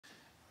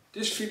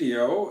This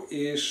video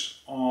is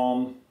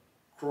on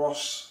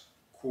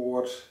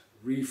cross-cord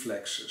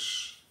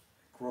reflexes,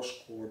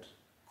 cross-cord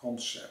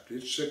concept.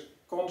 It's a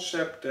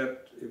concept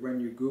that when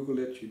you Google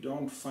it you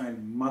don't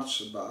find much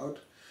about,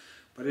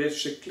 but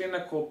it's a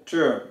clinical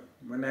term.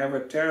 Whenever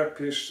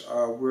therapists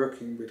are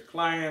working with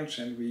clients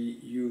and we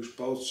use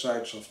both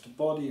sides of the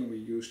body and we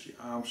use the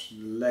arms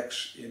and the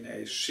legs in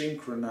a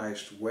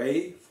synchronized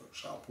way, for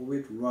example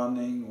with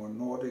running or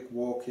Nordic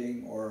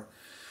walking or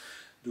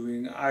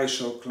doing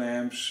iso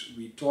clamps,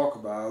 we talk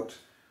about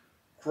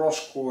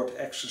cross-cord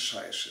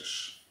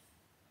exercises,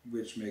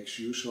 which makes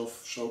use of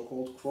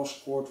so-called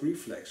cross-cord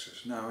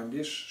reflexes. Now in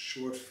this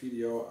short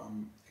video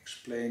I'm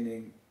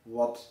explaining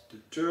what the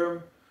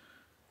term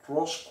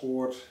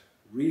cross-cord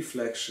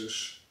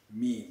reflexes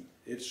mean.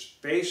 It's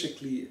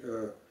basically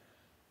a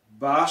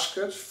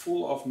basket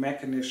full of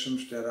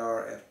mechanisms that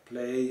are at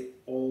play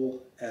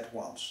all at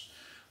once.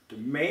 The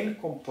main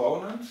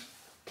component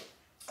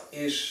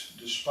is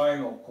the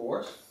spinal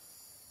cord.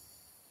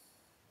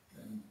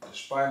 And the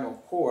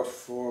spinal cord,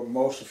 for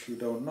most of you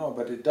don't know,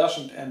 but it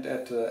doesn't end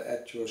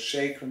at your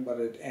sacrum, but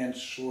it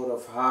ends sort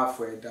of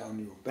halfway down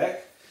your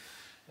back.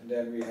 And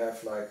then we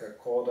have like a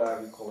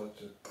chorda, we call it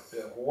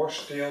the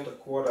horse tail, the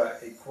chorda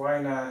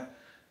equina,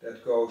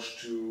 that goes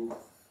to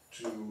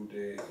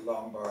the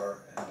lumbar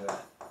and the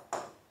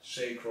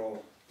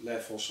sacral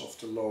levels of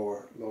the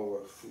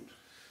lower foot.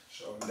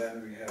 So and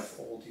then we have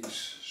all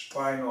these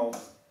spinal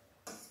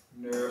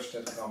nerves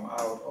that come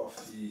out of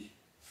the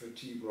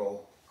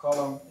vertebral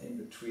column in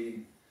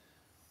between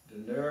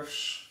the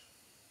nerves.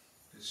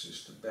 This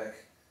is the back.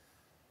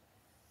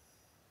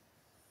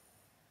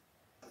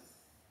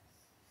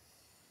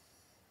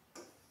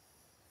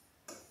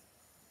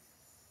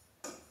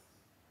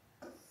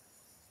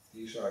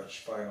 These are the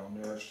spinal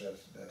nerves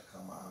that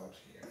come out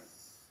here.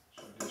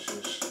 So this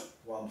is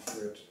one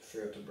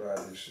vertebra,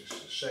 this is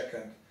the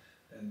second,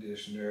 and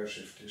this nerves,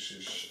 if this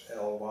is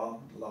L1,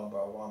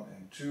 lumbar 1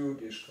 and 2,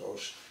 this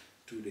goes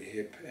to the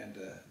hip and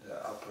the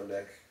upper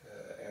leg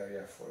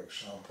area, for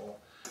example.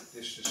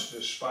 This is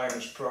the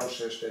spinous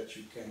process that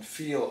you can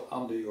feel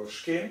under your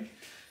skin.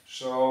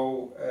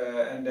 So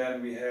and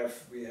then we have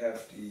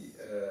the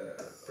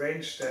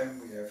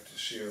brainstem, we have the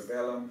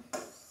cerebellum.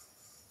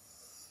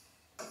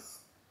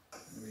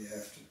 We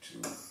have the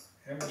two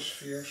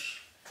hemispheres.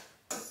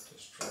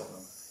 Just draw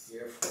them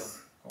here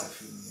for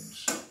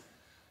convenience.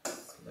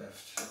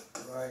 Left,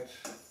 right.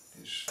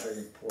 This is very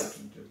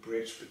important, the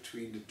bridge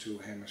between the two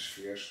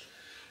hemispheres.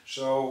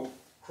 So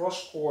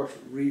cross-cord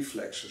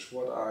reflexes,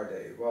 what are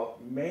they? Well,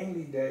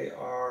 mainly they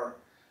are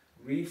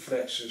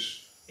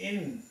reflexes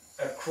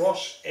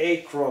across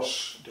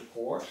the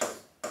cord.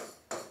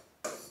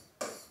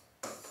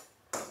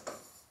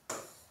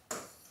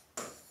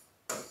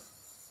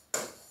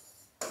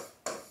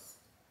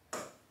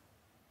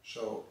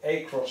 So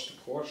across the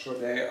cord, so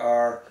they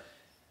are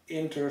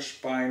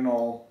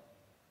interspinal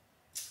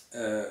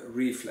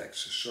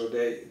reflexes. So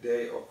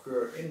they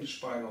occur in the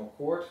spinal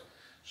cord.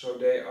 So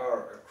they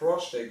are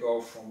across, they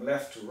go from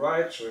left to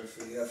right. So if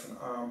we have an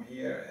arm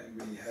here and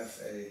we have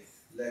a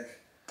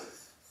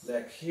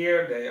leg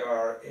here, they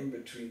are in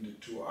between the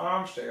two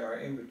arms, they are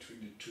in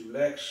between the two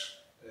legs,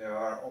 they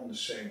are on the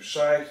same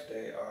side,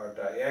 they are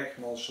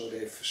diagonal, so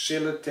they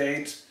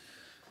facilitate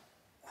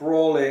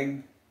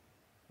crawling,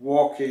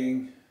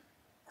 walking,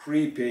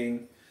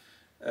 creeping,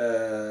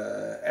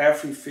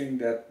 everything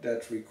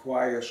that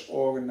requires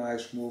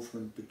organized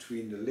movement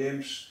between the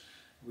limbs.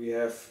 We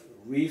have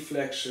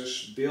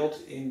reflexes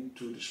built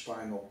into the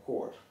spinal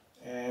cord,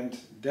 and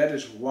that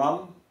is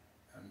one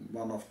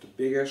of the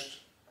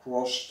biggest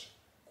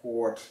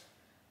cross-cord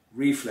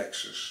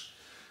reflexes.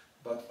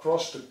 But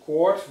cross the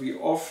cord, we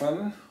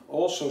often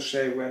also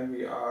say when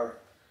we are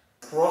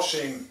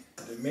crossing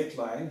the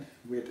midline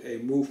with a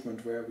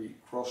movement where we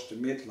cross the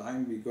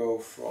midline, we go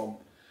from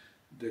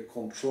the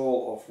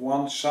control of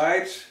one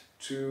side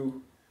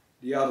to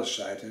the other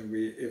side, and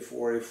if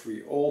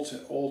we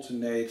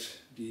alternate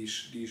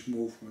these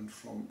movements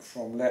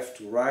from left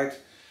to right,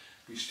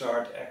 we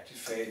start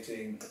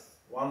activating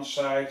one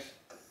side,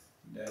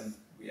 then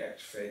we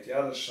activate the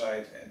other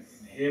side and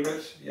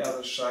inhibit the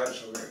other side,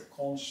 so we're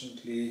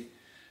constantly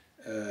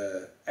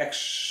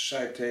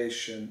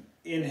excitation,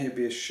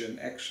 inhibition,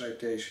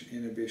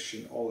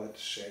 all at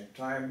the same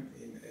time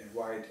in a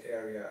wide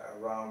area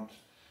around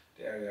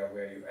the area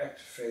where you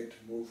activate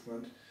the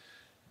movement.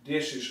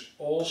 This is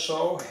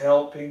also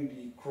helping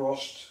the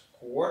crossed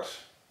cord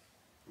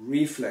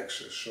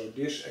reflexes. So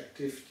this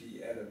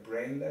activity at a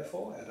brain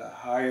level, at a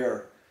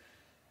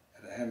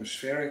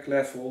hemispheric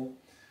level,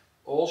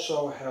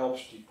 also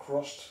helps the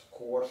crossed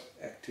cord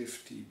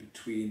activity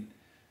between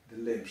the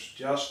limbs,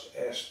 just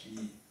as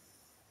the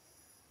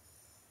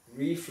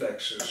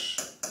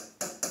reflexes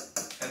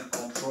and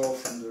control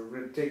from the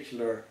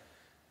reticular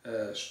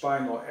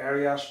spinal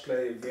areas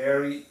play a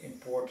very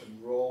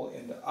important role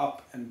in the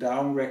up and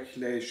down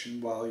regulation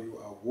while you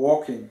are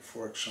walking,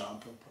 for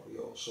example, probably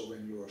also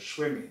when you are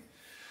swimming.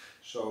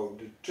 So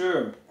the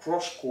term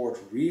cross-cord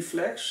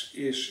reflex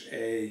is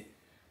a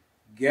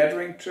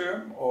gathering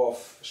term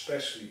of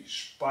especially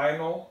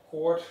spinal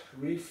cord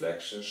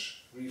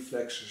reflexes,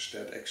 reflexes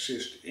that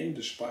exist in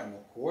the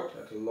spinal cord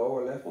at a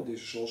lower level.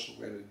 This is also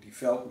where the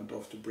development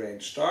of the brain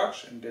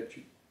starts, and that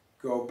you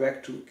go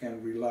back to,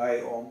 can rely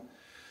on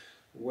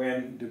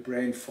when the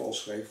brain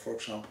falls away, for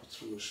example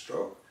through a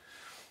stroke.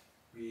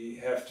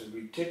 We have the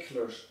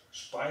reticular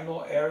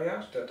spinal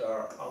areas that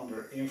are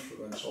under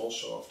influence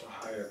also of the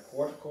higher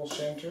cortical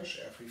centers.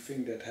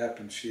 Everything that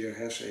happens here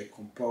has a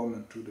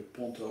component to the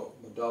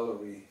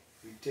pontomedullary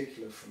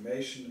reticular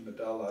formation. The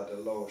medulla,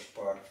 the lowest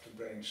part of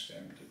the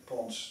brainstem, the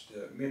pons,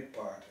 the mid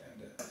part,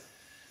 and the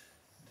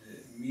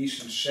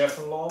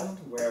mesencephalon,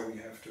 where we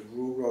have the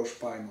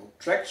neurospinal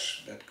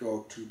tracts that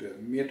go to the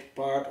mid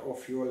part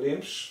of your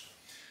limbs.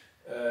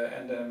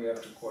 And then we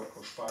have the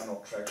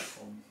corticospinal tracts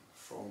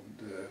from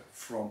the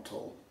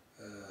frontal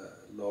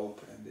lobe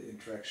and the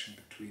interaction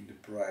between the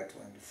parietal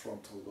and the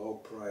frontal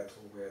lobe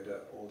parietal, where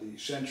all the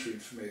sensory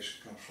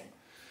information comes from.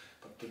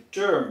 But the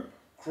term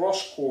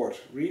cross-cord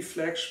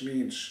reflex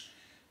means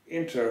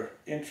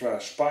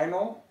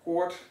intraspinal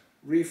cord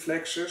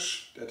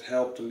reflexes that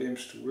help the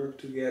limbs to work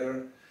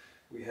together.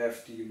 We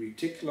have the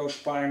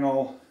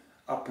reticulospinal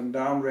up and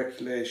down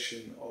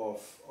regulation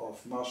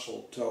of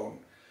muscle tone,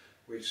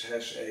 which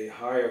has a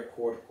higher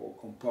cortical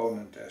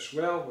component as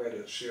well, where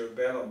the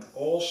cerebellum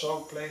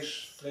also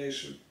plays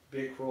a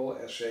big role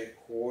as a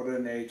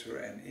coordinator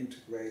and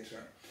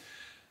integrator.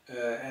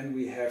 And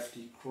we have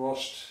the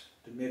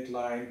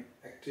midline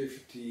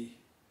activity,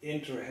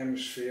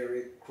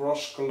 interhemispheric,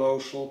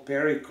 cross-callosal,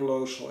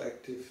 pericallosal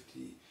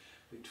activity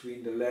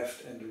between the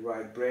left and the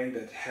right brain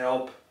that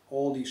help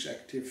all these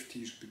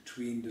activities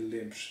between the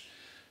limbs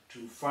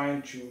to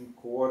fine-tune,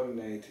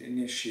 coordinate,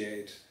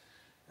 initiate.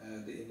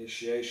 The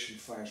initiation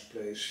finds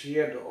place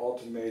here, the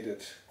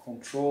automated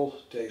control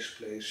takes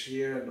place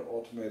here, and the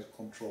automated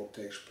control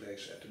takes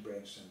place at the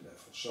brainstem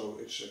level. So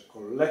it's a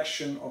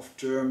collection of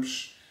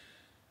terms.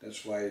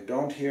 That's why you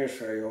don't hear it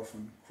very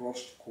often.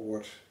 Crossed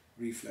cord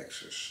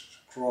reflexes,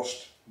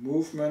 crossed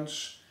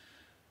movements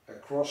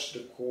across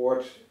the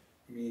cord,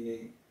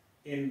 meaning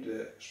in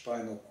the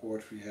spinal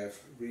cord we have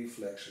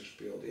reflexes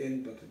built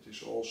in, but it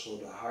is also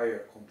the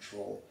higher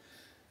control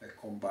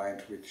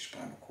combined with the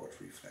spinal cord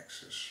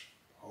reflexes.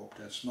 Hope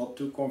that's not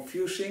too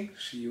confusing.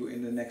 See you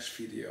in the next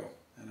video,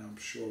 and I'm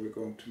sure we're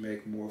going to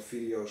make more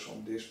videos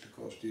on this,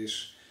 because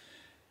this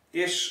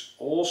is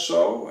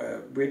also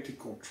with the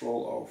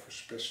control over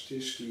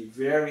spasticity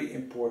very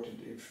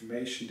important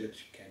information that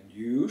you can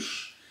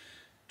use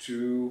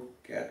to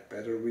get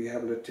better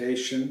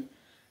rehabilitation,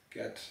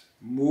 get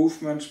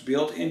movements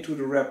built into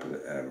the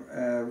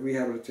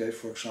rehabilitation,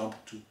 for example,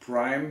 to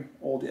prime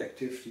all the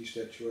activities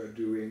that you are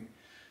doing,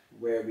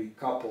 where we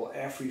couple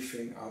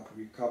everything up.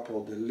 We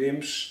couple the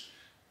limbs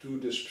to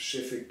the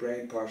specific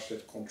brain parts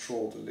that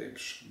control the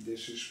limbs.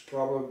 This is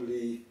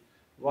probably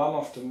one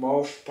of the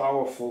most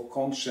powerful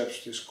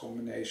concepts, this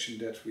combination,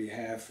 that we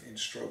have in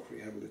stroke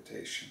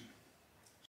rehabilitation.